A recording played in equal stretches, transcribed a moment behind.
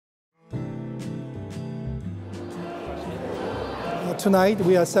Tonight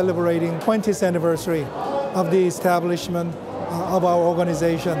we are celebrating 20th anniversary of the establishment of our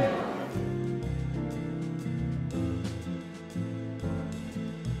organization.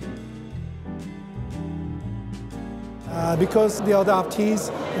 Because the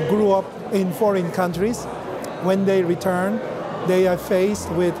adoptees grew up in foreign countries, when they return, they are faced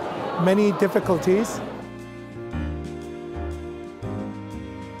with many difficulties.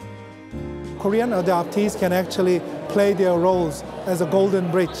 Korean adoptees can actually play their roles as a golden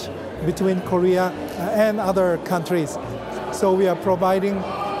bridge between Korea and other countries. So we are providing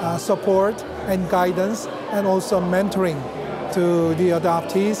support and guidance and also mentoring to the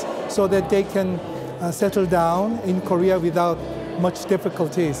adoptees so that they can settle down in Korea without much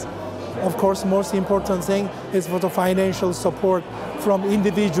difficulties. Of course, most important thing is for the financial support from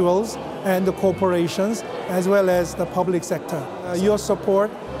individuals and the corporations as well as the public sector. Your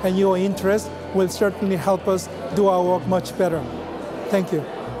support and your interest will certainly help us do our work much better. Thank you.